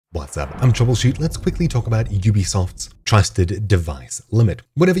What's up? I'm Troubleshoot. Let's quickly talk about Ubisoft's trusted device limit.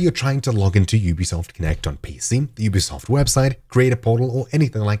 Whenever you're trying to log into Ubisoft Connect on PC, the Ubisoft website, create a portal, or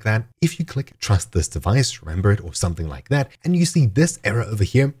anything like that, if you click trust this device, remember it, or something like that, and you see this error over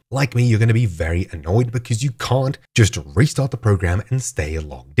here, like me, you're going to be very annoyed because you can't just restart the program and stay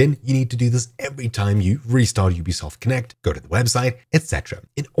logged in. You need to do this every time you restart Ubisoft Connect, go to the website, etc.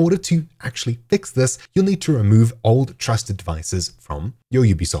 In order to actually fix this, you'll need to remove old trusted devices from your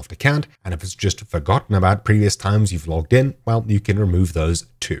Ubisoft account, and if it's just forgotten about previous times you've logged in, well, you can remove those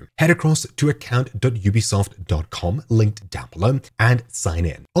too. Head across to account.ubisoft.com, linked down below, and sign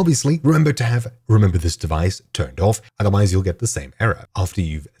in. Obviously, remember to have remember this device turned off, otherwise you'll get the same error. After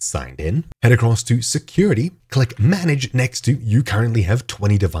you've signed in, head across to security, click manage next to you currently have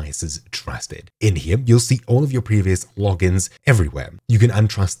 20 devices trusted. In here, you'll see all of your previous logins everywhere. You can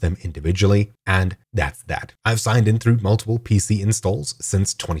untrust them individually, and that's that. I've signed in through multiple PC installs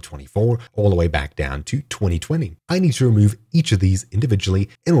since 2024, all the way back down to 2020. I need to remove each of these individually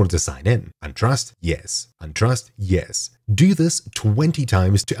in order to sign in. Untrust, yes. Untrust, yes. Do this 20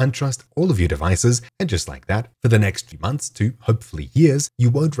 times to untrust all of your devices, and just like that, for the next few months to hopefully years, you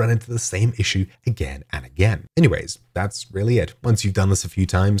won't run into the same issue again and again. Anyways, that's really it. Once you've done this a few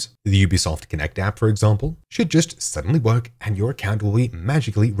times, the Ubisoft Connect app, for example, should just suddenly work and your account will be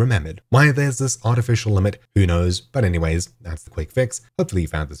magically remembered. Why there's this artificial limit, who knows? But anyways, that's the quick fix. Hopefully you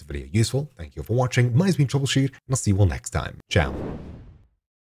found this video useful. Thank you for watching. Mine's been Troubleshoot, and I'll see you all next time. Ciao.